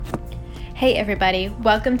Hey everybody,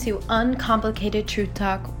 welcome to Uncomplicated Truth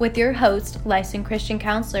Talk with your host, licensed Christian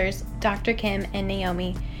counselors, Dr. Kym and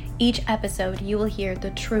Naomi. Each episode, you will hear the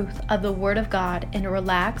truth of the Word of God in a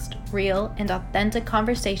relaxed, real, and authentic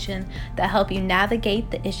conversation that help you navigate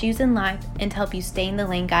the issues in life and to help you stay in the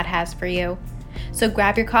lane God has for you. So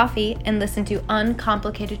grab your coffee and listen to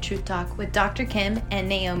Uncomplicated Truth Talk with Dr. Kym and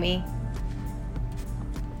Naomi.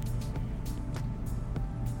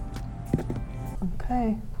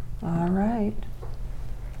 Okay. All right.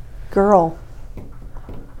 Girl.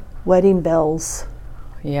 Wedding bells.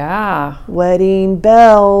 Yeah. Wedding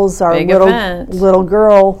bells. Our Big little event. little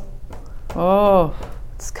girl. Oh.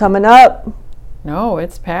 It's coming up. No,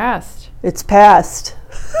 it's past. It's past.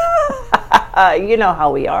 You know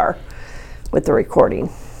how we are with the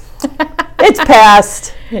recording. It's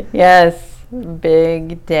past. Yes.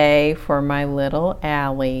 Big day for my little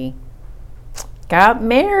Allie. Got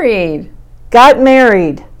married.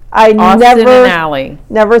 I Austin and Allie.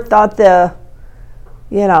 never thought this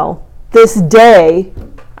day.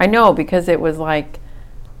 I know, because it was like,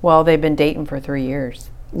 well, they've been dating for 3 years.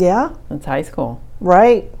 Yeah. Since high school.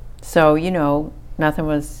 Right. So, nothing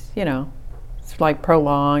was, it's like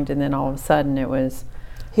prolonged, and then all of a sudden it was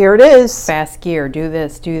here it is. fast gear, do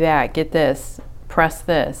this, do that, get this, press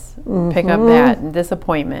this, pick up that, and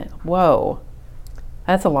disappointment. Whoa.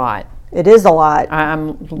 That's a lot. It is a lot.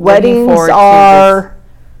 I'm Weddings looking forward are to just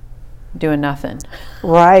doing nothing.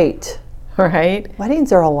 right. Right?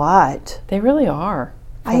 Weddings are a lot. They really are.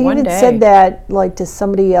 For I one even day. said that to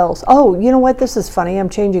somebody else. Oh, you know what? This is funny. I'm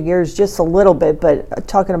changing gears just a little bit, but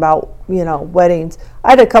talking about, weddings. I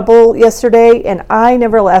had a couple yesterday, and I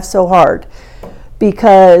never laughed so hard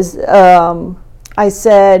because I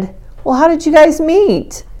said, well, how did you guys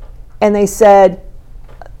meet? And they said,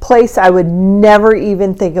 place I would never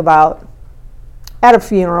even think about, at a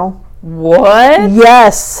funeral. What?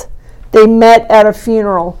 Yes. They met at a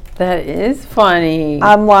funeral. That is funny.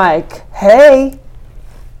 I'm like, hey.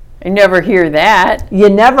 I never hear that. You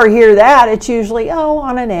never hear that. It's usually,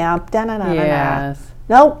 on a nap. Yes.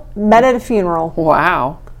 Nope, met at a funeral.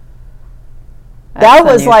 Wow. That That's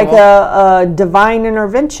was like unusual. a divine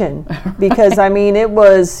intervention because, it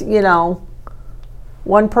was,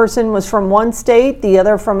 one person was from one state, the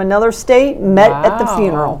other from another state, met at the Wow.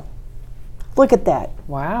 funeral. Look at that.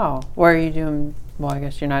 Wow. What are you doing? Well, I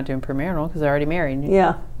guess you're not doing premarital because they're already married.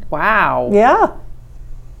 Yeah. Wow. Yeah,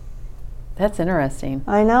 That's interesting.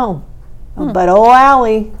 I know. But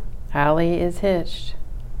Allie, Allie is hitched.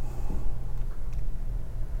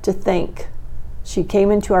 to think. She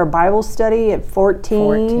came into our Bible study at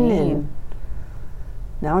 14. And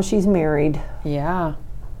now she's married. Yeah.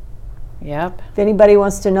 Yep. If anybody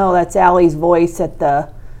wants to know, that's Allie's voice at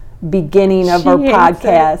the beginning of She our hates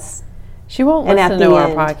podcast. She won't And listen at to the our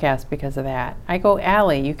end. podcast because of that. I go,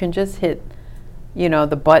 Allie, you can just hit,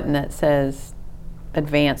 the button that says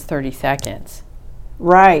advance 30 seconds.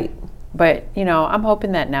 Right. But, I'm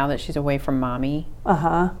hoping that now that she's away from mommy,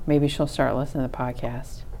 Uh-huh. maybe she'll start listening to the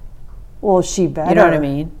podcast. Well, she better. You know what I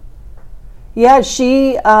mean? Yeah,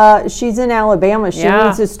 she's in Alabama. She Yeah.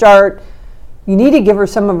 needs to start. You need to give her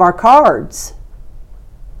some of our cards.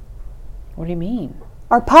 What do you mean?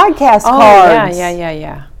 Our podcast Oh, cards.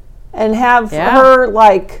 yeah. And have Yeah. her,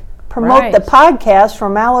 promote the Right. podcast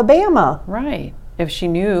from Alabama. Right. If she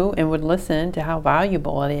knew and would listen to how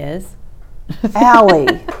valuable it is.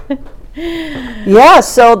 Allie. Yeah,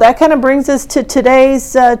 so that kind of brings us to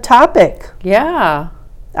today's topic. Yeah.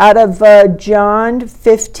 Out of John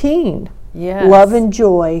 15. Yes. Love and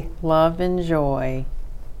joy. Love and joy.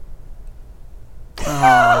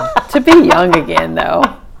 Aw. To be young again, though.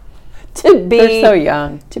 They're so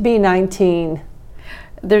young. To be 19.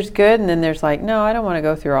 There's good, and then there's no, I don't want to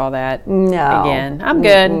go through all that No. again. I'm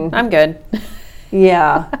good. Mm-mm. I'm good.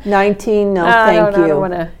 Yeah. 19, no I thank you. don't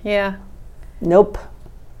want to, yeah. Nope.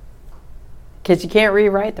 Because you can't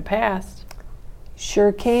rewrite the past.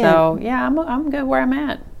 Sure can. So, yeah, I'm good where I'm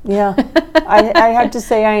at. Yeah. I have to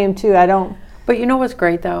say I am too. I don't. But you know what's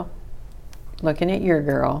great, though? Looking at your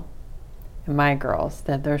girl and my girls,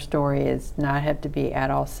 that their story is not have to be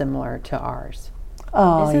at all similar to ours.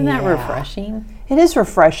 Oh, Isn't that yeah. refreshing? It is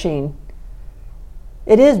refreshing.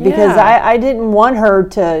 It is because Yeah. I didn't want her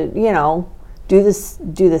to,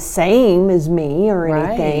 do the same as me or Right.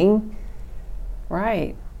 anything.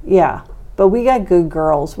 Right. Yeah. But we got good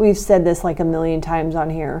girls. We've said this a million times on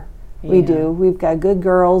here. We Yeah. do. We've got good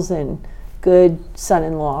girls and good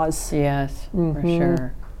son-in-laws. Yes, for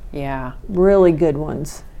sure. Yeah. Really good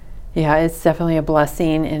ones. Yeah, it's definitely a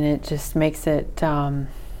blessing, and it just makes it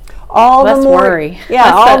All less the more, worry. Yeah,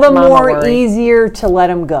 Less all that the mama more worry. easier to let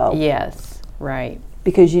them go. Yes, right.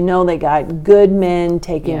 because you know they got good men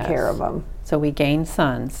taking Yes. care of them. So we gained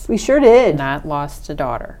sons, We sure did. not lost a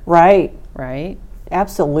daughter, Right. right?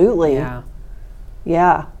 Absolutely. Yeah.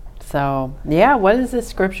 Yeah. So, yeah, what does this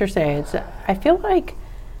scripture say? I feel like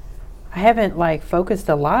I haven't focused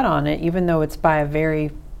a lot on it, even though it's by a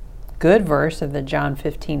very good verse of the John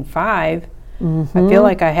 15:5. Mm-hmm. I feel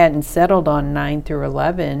like I hadn't settled on 9 through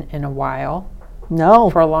 11 in a while, No.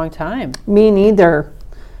 for a long time. Me neither.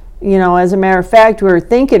 As a matter of fact, we were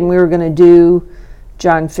thinking we were going to do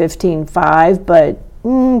John 15:5, but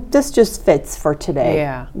this just fits for today.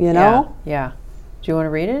 Yeah. Yeah. Do you want to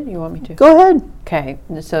read it? You want me to? Go ahead. Okay.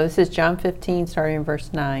 So this is John 15, starting in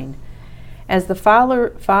verse 9. As the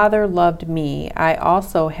Father loved me, I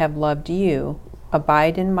also have loved you.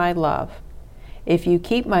 Abide in my love. If you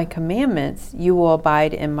keep my commandments, you will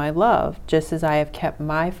abide in my love, just as I have kept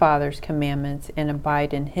my Father's commandments and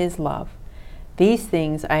abide in his love. These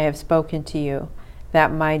things I have spoken to you,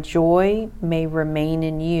 that my joy may remain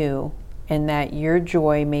in you, and that your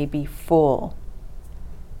joy may be full.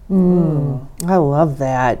 I love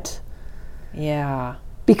that. Yeah.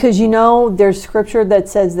 Because there's scripture that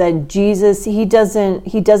says that Jesus, he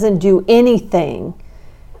doesn't do anything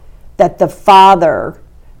that the Father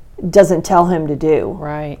doesn't tell him to do.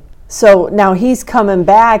 Right. So now he's coming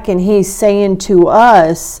back and he's saying to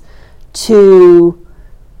us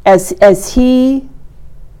as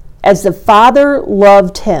the Father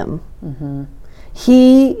loved him,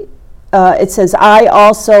 it says, I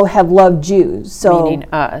also have loved you. So Meaning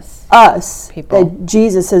us. People. That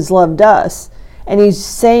Jesus has loved us. And he's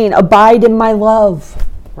saying, abide in my love.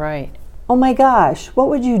 Right. Oh my gosh, what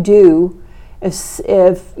would you do if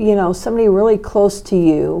somebody really close to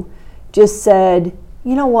you just said,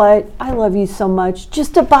 you know what, I love you so much,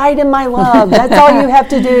 just abide in my love. That's all you have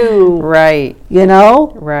to do. Right.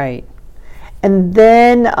 Right. And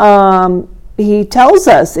then he tells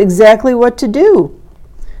us exactly what to do.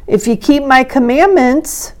 If you keep my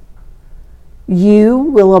commandments, you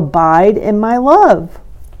will abide in my love.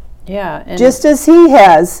 Yeah. And just as he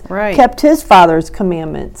has Right. kept his Father's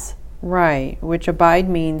commandments. Right. Which abide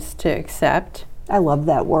means to accept I love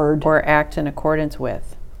that word. or act in accordance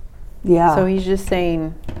with. Yeah. So he's just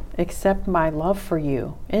saying, accept my love for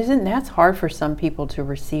you. Isn't that's hard for some people to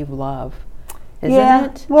receive love? Isn't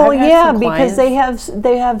it? Well, I've had yeah, some because clients,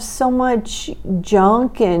 they have so much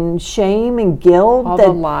junk and shame and guilt. all that,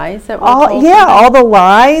 the lies that we're told. all the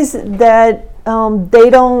lies that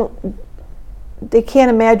they can't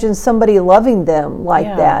imagine somebody loving them like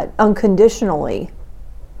Yeah. that unconditionally.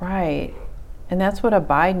 Right. And that's what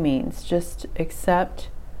abide means. Just accept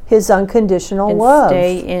His unconditional and love.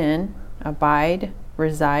 stay in, abide,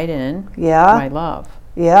 reside in Yeah. my love.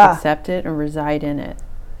 Yeah. Accept it and reside in it.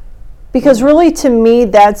 Because really, to me,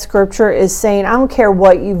 that scripture is saying, I don't care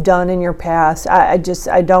what you've done in your past. I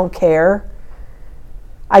don't care.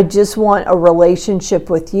 I just want a relationship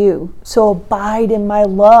with you. So abide in my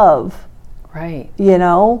love, Right.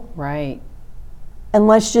 and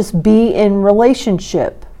let's just be in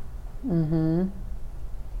relationship.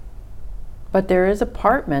 But there is a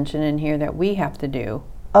part mentioned in here that we have to do.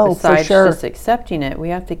 Oh, for Besides sure. just accepting it, we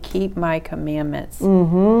have to keep my commandments.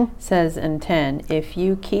 Says in 10, if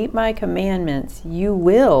you keep my commandments, you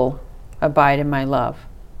will abide in my love.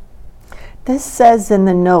 This says in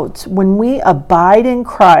the notes, when we abide in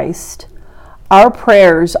Christ, our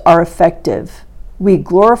prayers are effective. We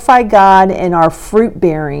glorify God in our fruit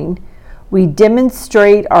bearing. We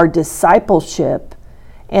demonstrate our discipleship,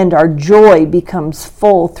 and our joy becomes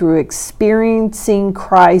full through experiencing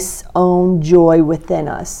Christ's own joy within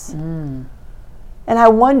us. And I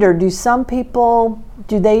wonder, do some people,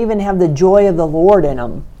 do they even have the joy of the Lord in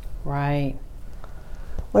them? Right.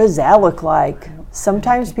 What does that look like?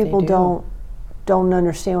 Sometimes think they people do. don't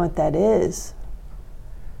understand what that is.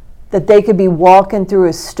 That they could be walking through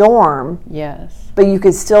a storm, Yes. but you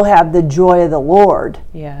could still have the joy of the Lord,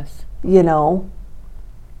 Yes.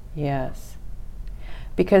 Yes.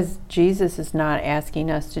 Because Jesus is not asking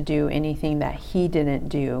us to do anything that he didn't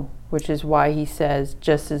do, which is why he says,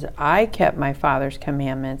 just as I kept my Father's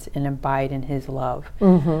commandments and abide in his love.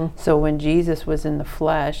 So when Jesus was in the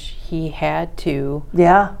flesh, he had to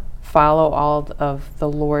follow all of the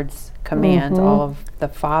Lord's commands, all of the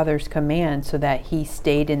Father's commands, so that he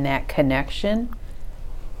stayed in that connection,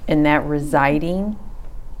 in that residing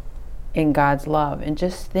in God's love. And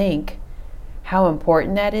just think how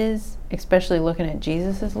important that is, especially looking at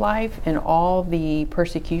Jesus' life and all the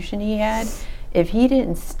persecution he had. If he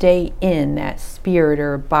didn't stay in that spirit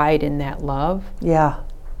or abide in that love,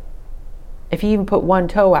 if he even put one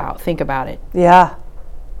toe out, think about it.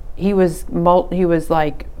 He was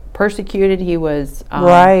like persecuted. He was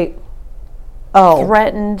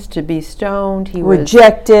threatened to be stoned. He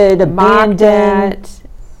rejected, was abandoned,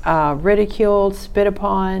 ridiculed, spit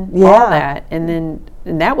upon, Yeah. all that. And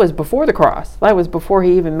that was before the cross. That was before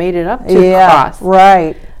he even made it up to the cross.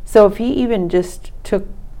 Right. So if he even just took,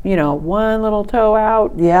 one little toe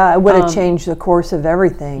out. Yeah, it would have changed the course of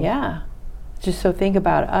everything. Yeah. Just so think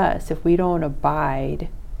about us. If we don't abide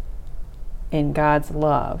in God's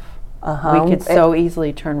love, we could so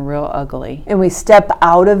easily turn real ugly. And we step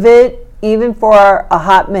out of it, even for a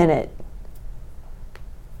hot minute,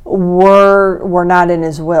 we're not in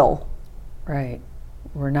his will. Right.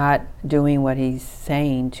 We're not doing what he's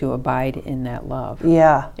saying to abide in that love.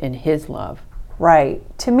 Yeah. In his love. Right.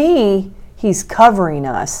 To me, he's covering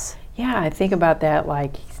us. Yeah, I think about that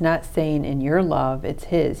like he's not saying in your love, it's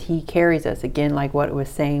his. He carries us. Again, like what it was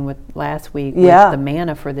saying with last week with the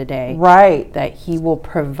manna for the day. Right. That he will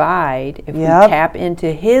provide if we tap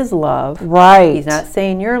into his love. Right. He's not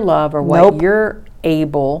saying your love or what you're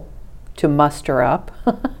able to muster up.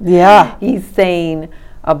 Yeah. He's saying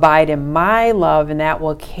abide in my love and that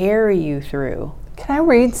will carry you through. Can I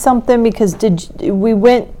read something? Because we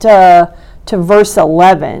went to verse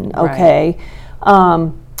 11, okay?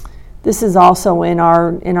 Right. This is also in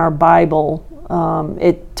our Bible.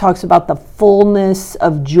 It talks about the fullness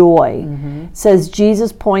of joy. Mm-hmm. It says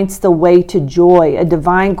Jesus points the way to joy, a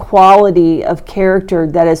divine quality of character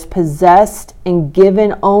that is possessed and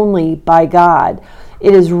given only by God.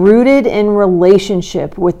 It is rooted in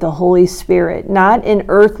relationship with the Holy Spirit, not in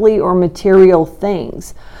earthly or material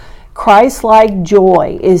things. Christ-like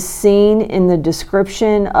joy is seen in the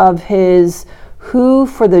description of his who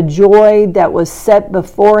for the joy that was set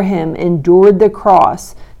before him endured the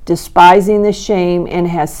cross, despising the shame, and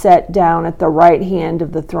has sat down at the right hand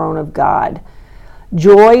of the throne of God.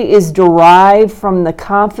 Joy is derived from the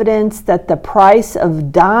confidence that the price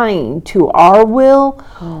of dying to our will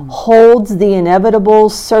holds the inevitable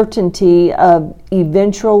certainty of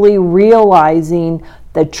eventually realizing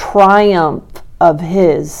the triumph of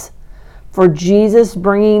his. For Jesus,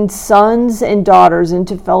 bringing sons and daughters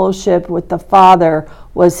into fellowship with the Father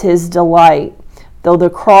was his delight, though the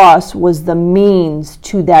cross was the means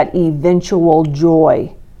to that eventual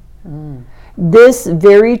joy. This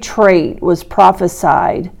very trait was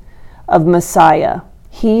prophesied of Messiah.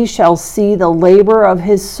 He shall see the labor of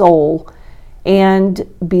his soul and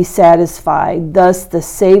be satisfied. Thus the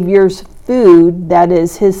Savior's food, that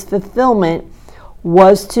is his fulfillment,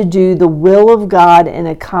 was to do the will of God and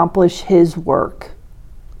accomplish his work.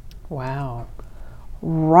 Wow.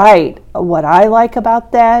 Right. What I like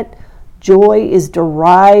about that, joy is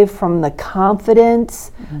derived from the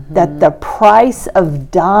confidence that the price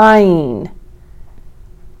of dying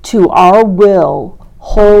to our will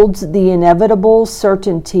holds the inevitable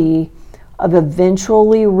certainty of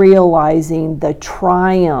eventually realizing the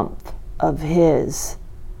triumph of his.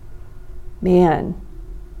 Man,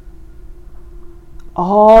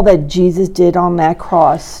 all that Jesus did on that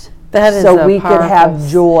cross so we could have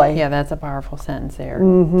joy. Yeah, that's a powerful sentence there.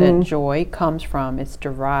 That joy comes from, it's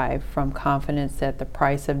derived from confidence that the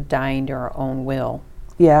price of dying to our own will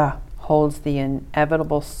holds the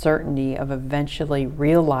inevitable certainty of eventually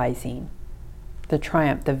realizing the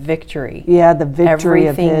triumph, the victory. Yeah, the victory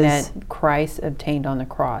everything of his. that Christ obtained on the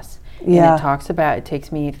cross. Yeah. And it talks about,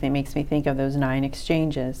 it makes me think of those 9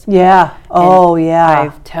 exchanges. Yeah. Oh, and yeah.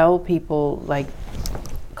 I tell people, like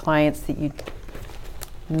clients, that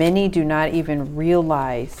many do not even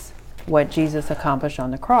realize what Jesus accomplished on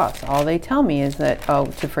the cross. All they tell me is that,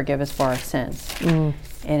 to forgive us for our sins.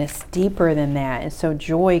 And it's deeper than that. And so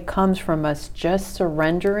joy comes from us just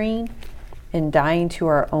surrendering and dying to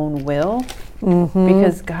our own will,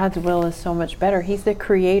 because God's will is so much better. He's the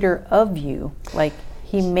creator of you. Like,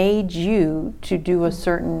 he made you to do a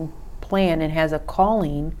certain plan and has a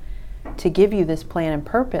calling to give you this plan and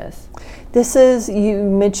purpose. This is, you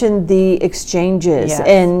mentioned the exchanges,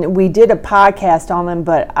 and we did a podcast on them,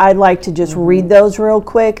 but I'd like to just read those real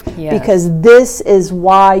quick, because this is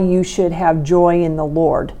why you should have joy in the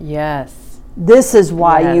Lord. Yes. This is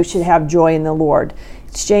why you should have joy in the Lord.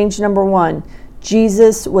 Exchange number 1,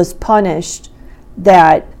 Jesus was punished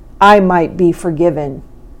that I might be forgiven.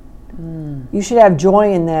 You should have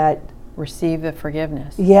joy in that. Receive the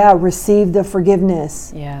forgiveness. Yeah, receive the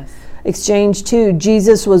forgiveness. Yes. Exchange 2,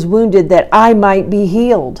 Jesus was wounded that I might be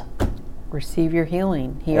healed. Receive your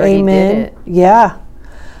healing. He already did it. Yeah.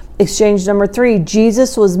 Exchange number 3,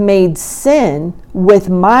 Jesus was made sin with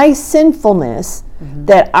my sinfulness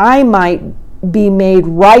that I might be made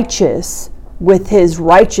righteous with his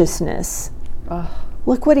righteousness.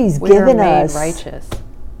 Look what he's given us. Righteous.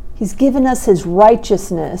 He's given us his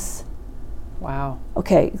righteousness. Wow.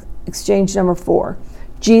 Okay, exchange number 4.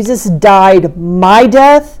 Jesus died my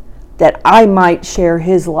death that I might share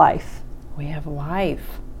his life. We have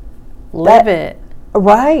life. Live it.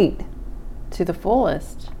 Right. To the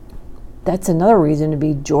fullest. That's another reason to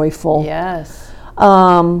be joyful. Yes.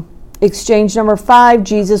 Exchange number 5,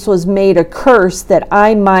 Jesus was made a curse that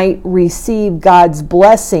I might receive God's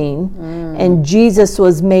blessing. And Jesus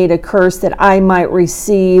was made a curse that I might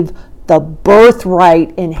receive the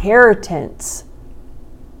birthright inheritance.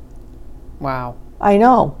 Wow. I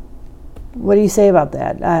know. What do you say about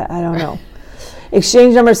that? I don't know.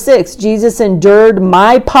 Exchange number 6, Jesus endured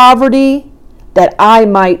my poverty that I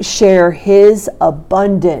might share his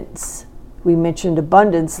abundance. We mentioned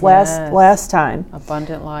abundance last time.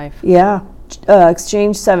 Abundant life. Yeah.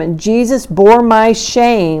 Exchange 7. Jesus bore my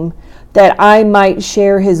shame that I might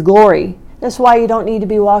share his glory. That's why you don't need to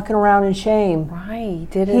be walking around in shame. Right. He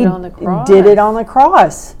did it on the cross. Did it on the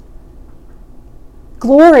cross.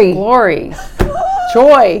 Glory. Glory.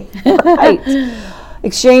 Joy. Right.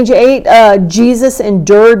 Exchange 8. Jesus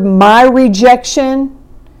endured my rejection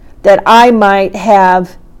that I might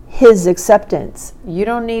have his acceptance. You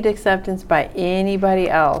don't need acceptance by anybody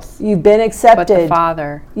else. You've been accepted. But the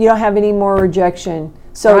Father. You don't have any more rejection.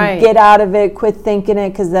 So Right. get out of it. Quit thinking it,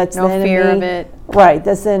 because that's No the enemy. fear of it. Right.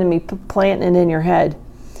 That's the enemy planting it in your head.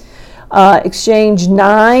 Exchange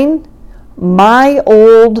 9. My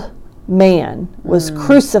old man was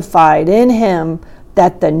crucified in him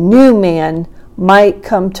that the new man might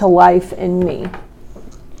come to life in me.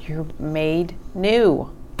 You're made new.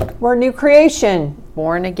 We're a new creation.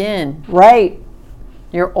 Born again. Right.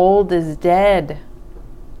 Your old is dead.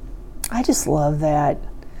 I just love that.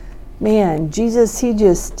 Man, Jesus, he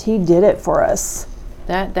did it for us.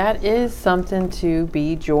 That is something to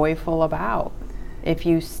be joyful about if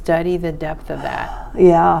you study the depth of that.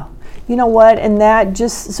 Yeah. You know what? And that,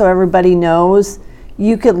 just so everybody knows,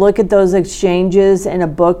 you could look at those exchanges in a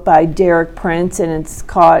book by Derek Prince, and it's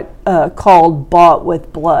called Bought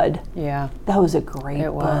with Blood. Yeah. That was a great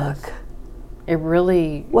book. It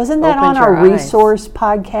really wasn't that on our resource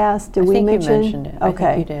podcast? Did we mention? You mentioned it. Okay.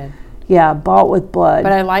 I think you did. Yeah, Bought with Blood.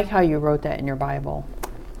 But I like how you wrote that in your Bible.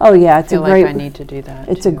 Oh yeah, it's I feel a great. like I need to do that.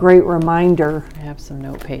 It's too. a great reminder. I have some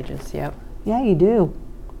note pages. Yep. Yeah, you do.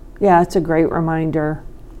 Yeah, it's a great reminder.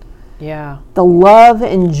 Yeah. The love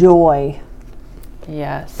and joy.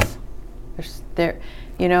 Yes.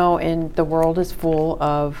 And the world is full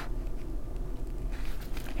of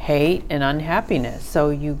hate and unhappiness. So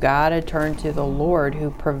you got to turn to the Lord who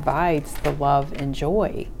provides the love and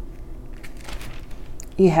joy.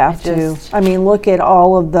 You have to. I mean, look at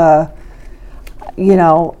all of the, we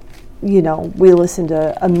listen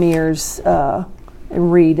to Amir's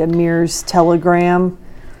and read Amir's telegram.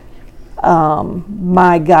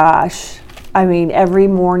 My gosh. I mean, every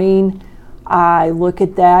morning I look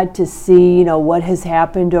at that to see, what has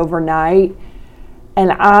happened overnight.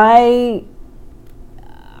 And I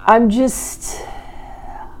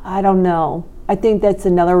don't know. I think that's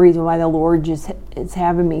another reason why the Lord just is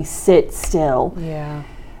having me sit still. Yeah.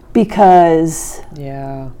 Because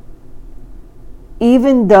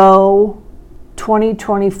even though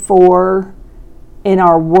 2024 in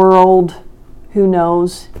our world, who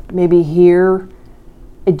knows, maybe here,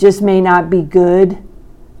 it just may not be good.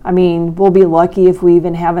 I mean, we'll be lucky if we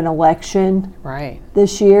even have an election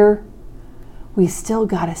this year. We still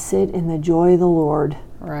got to sit in the joy of the Lord.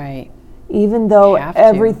 Right. Even though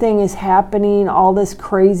everything is happening, all this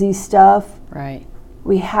crazy stuff. Right.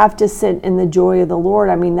 We have to sit in the joy of the Lord.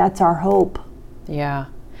 I mean, that's our hope. Yeah.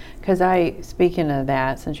 Because speaking of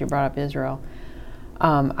that, since you brought up Israel,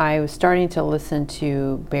 I was starting to listen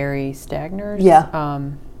to Barry Stagner's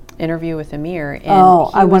interview with Amir. And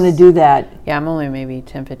I want to do that. Yeah, I'm only maybe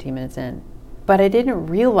 10, 15 minutes in. But I didn't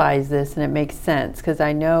realize this, and it makes sense, because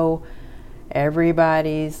I know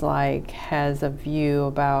everybody's has a view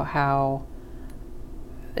about how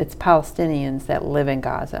it's Palestinians that live in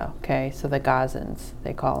Gaza, okay? So the Gazans,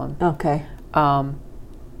 they call them. Okay.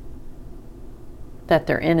 That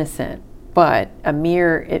they're innocent. But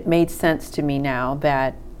Amir, it made sense to me now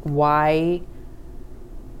that why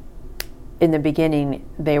in the beginning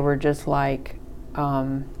they were just we got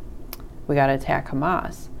to attack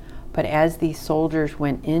Hamas. But as these soldiers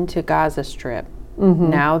went into Gaza Strip,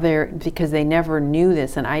 now because they never knew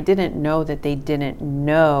this, and I didn't know that they didn't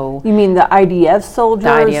know. You mean the IDF soldiers? The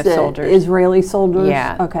IDF soldiers. Israeli soldiers?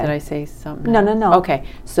 Yeah. Okay. Did I say something? No. Okay.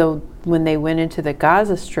 So when they went into the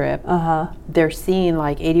Gaza Strip, they're seeing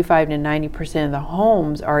 85 to 90% of the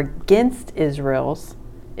homes are against Israelis.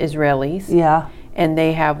 Yeah. And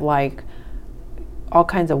they have all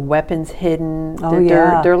kinds of weapons hidden. Oh,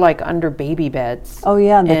 yeah. They're like under baby beds. Oh,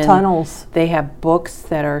 yeah, the And tunnels. They have books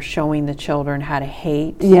that are showing the children how to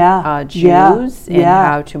hate Jews and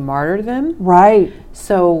how to martyr them. Right.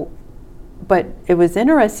 So, but it was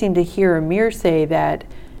interesting to hear Amir say that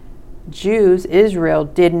Jews, Israel,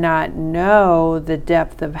 did not know the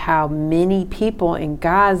depth of how many people in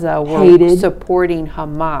Gaza were supporting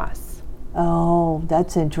Hamas. Oh,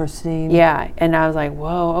 that's interesting. Yeah, and I was like,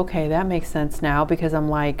 whoa, okay, that makes sense now, because I'm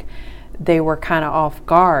like, they were kind of off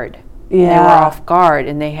guard. Yeah. They were off guard,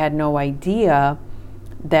 and they had no idea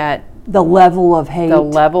that the level of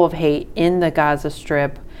hate in the Gaza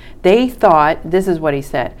Strip. They thought, this is what he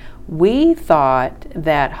said, we thought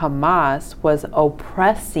that Hamas was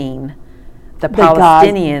oppressing the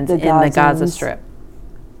Palestinians in the Gaza Strip.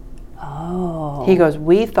 Oh. He goes,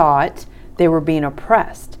 we thought they were being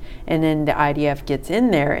oppressed. And then the IDF gets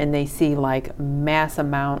in there and they see like mass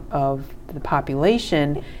amount of the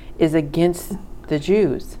population is against the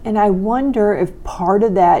Jews. And I wonder if part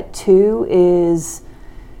of that too is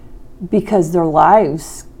because their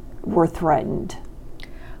lives were threatened.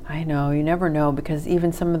 I know, you never know, because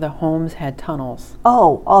even some of the homes had tunnels.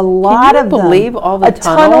 Oh, a lot of them. Can you believe all the tunnels? A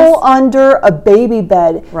tunnel under a baby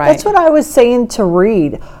bed. Right. That's what I was saying to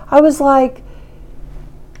Reed. I was like,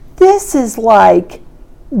 this is like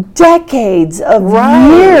decades of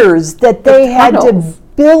years that they had to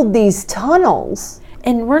build these tunnels.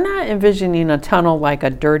 And we're not envisioning a tunnel like a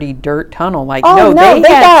dirty dirt tunnel. Like, they had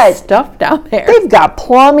got stuff down there. They've got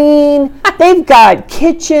plumbing. They've got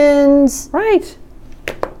kitchens. Right.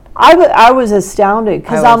 I was astounded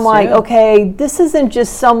because I'm like, too. okay, this isn't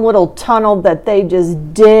just some little tunnel that they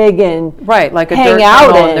just dig and like a hang dirt out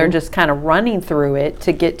tunnel, in. and they're just kind of running through it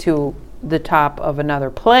to get to the top of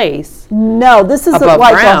another place. No, this is like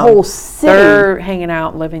ground. a whole city. They're hanging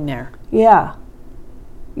out, living there. Yeah.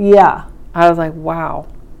 I was like, wow.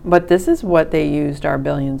 But this is what they used our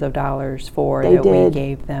billions of dollars for we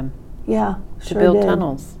gave them. Yeah, to build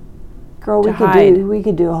tunnels. Girl, we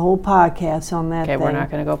could do a whole podcast on that. Okay, we're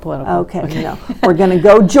not going to go political. Okay, no. We're going to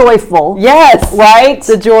go joyful. Yes. Right?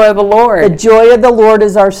 The joy of the Lord. The joy of the Lord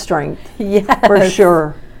is our strength. Yes. For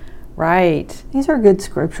sure. Right. These are good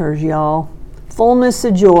scriptures, y'all. Fullness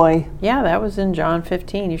of joy. Yeah, that was in John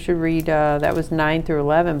 15. You should read, that was 9 through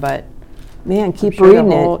 11, but... Man, keep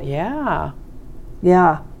reading it. Yeah.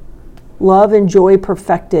 Yeah. Love and joy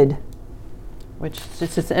perfected. Which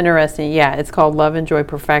is just interesting. Yeah, it's called Love and Joy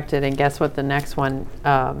Perfected. And guess what the next one?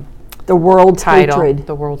 The world's hatred.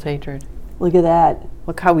 The world's hatred. Look at that.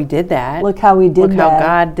 Look how we did that. Look how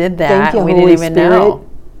God did that. Thank you, we Holy didn't even Spirit. know.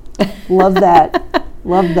 Love that.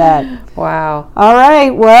 Love that. Wow. All right.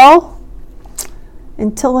 Well,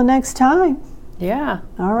 until the next time. Yeah.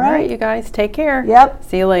 All right. All right, you guys. Take care. Yep.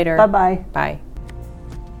 See you later. Bye-bye. Bye.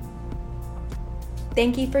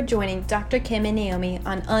 Thank you for joining Dr. Kym and Naomi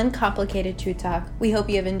on Uncomplicated Truth Talk. We hope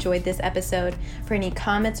you have enjoyed this episode. For any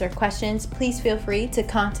comments or questions, please feel free to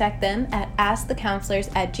contact them at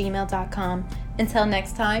askthecounselors@gmail.com. Until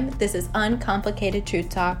next time, this is Uncomplicated Truth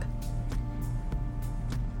Talk.